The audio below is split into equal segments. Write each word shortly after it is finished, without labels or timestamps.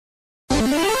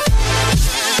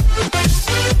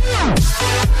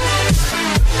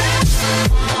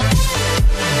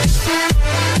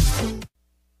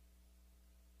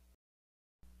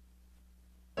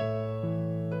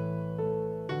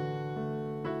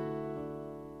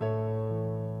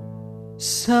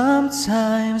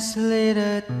Sometimes late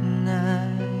at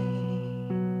night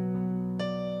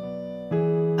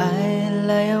I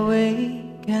lie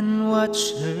awake and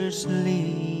watch her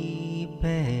sleeping.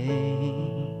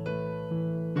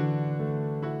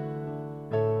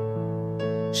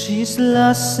 She's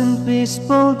lost in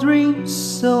peaceful dreams,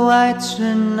 so I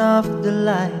turn off the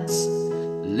lights,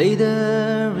 lay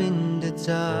there in the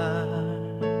dark.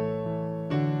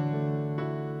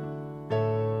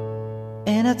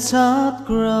 And a thought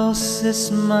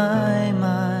crosses my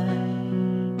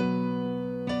mind: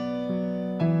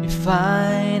 if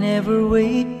I never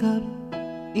wake up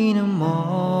in the morning,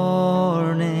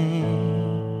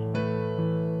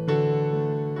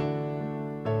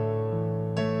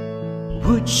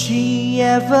 would she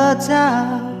ever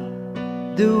doubt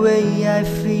the way I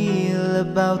feel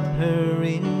about her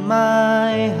in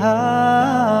my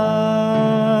heart?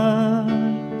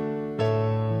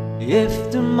 If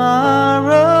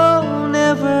tomorrow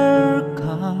never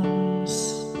comes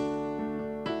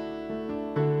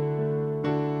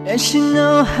and she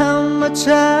knows how much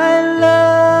I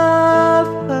love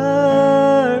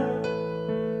her,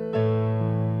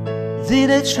 did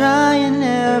I try in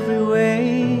every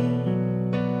way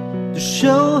to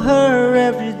show her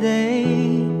every day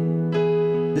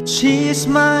that she is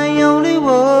my only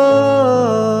one?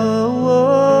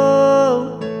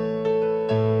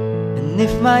 And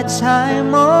if my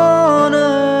time on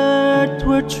earth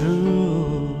were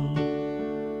true,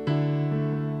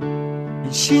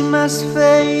 and she must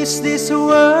face this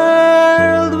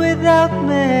world without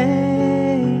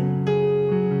me,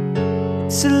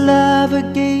 it's a love I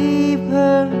gave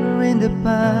her in the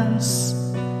past,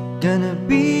 gonna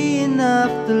be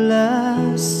enough to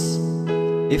last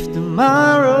if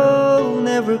tomorrow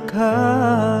never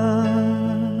comes.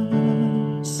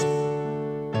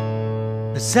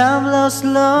 'Cause I've lost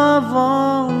loved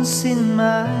ones in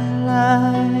my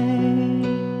life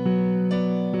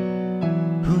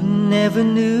who never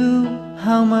knew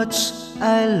how much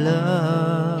I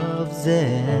loved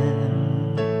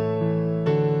them.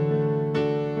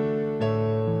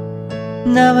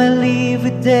 Now I live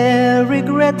with their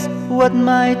regret, what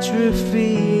my true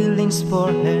feelings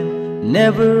for him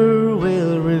never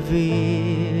will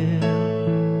reveal.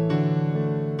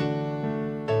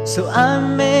 So I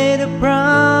made a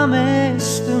promise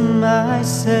to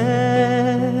myself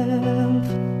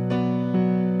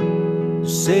to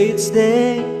say each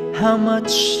day how much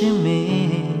she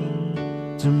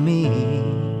meant to me,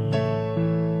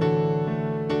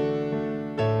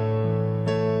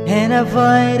 and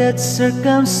avoid that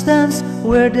circumstance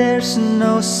where there's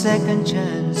no second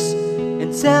chance,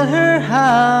 and tell her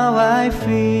how I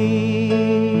feel.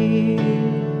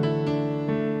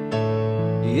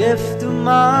 If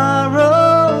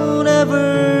tomorrow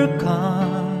never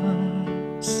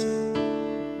comes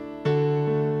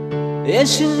and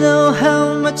she knows how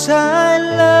much I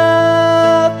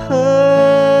love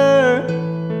her,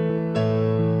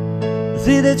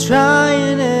 did I try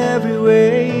in every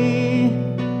way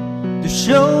to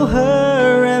show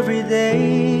her every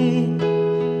day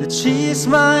that she is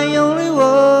my only one?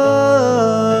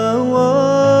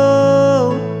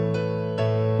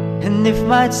 And if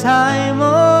my time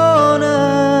on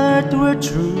earth were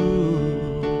true,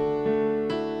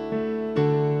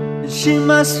 then she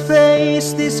must face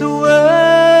this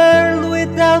world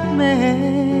without me.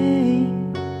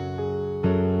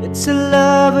 It's a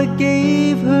love I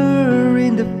gave her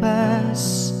in the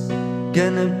past,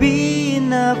 gonna be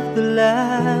enough to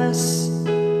last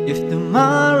if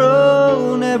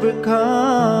tomorrow never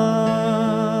comes.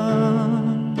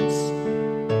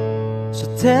 So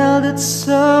tell that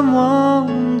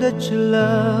someone that you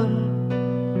love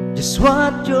just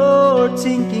what you're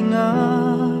thinking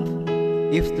of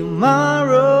if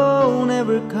tomorrow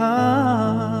never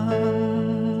comes.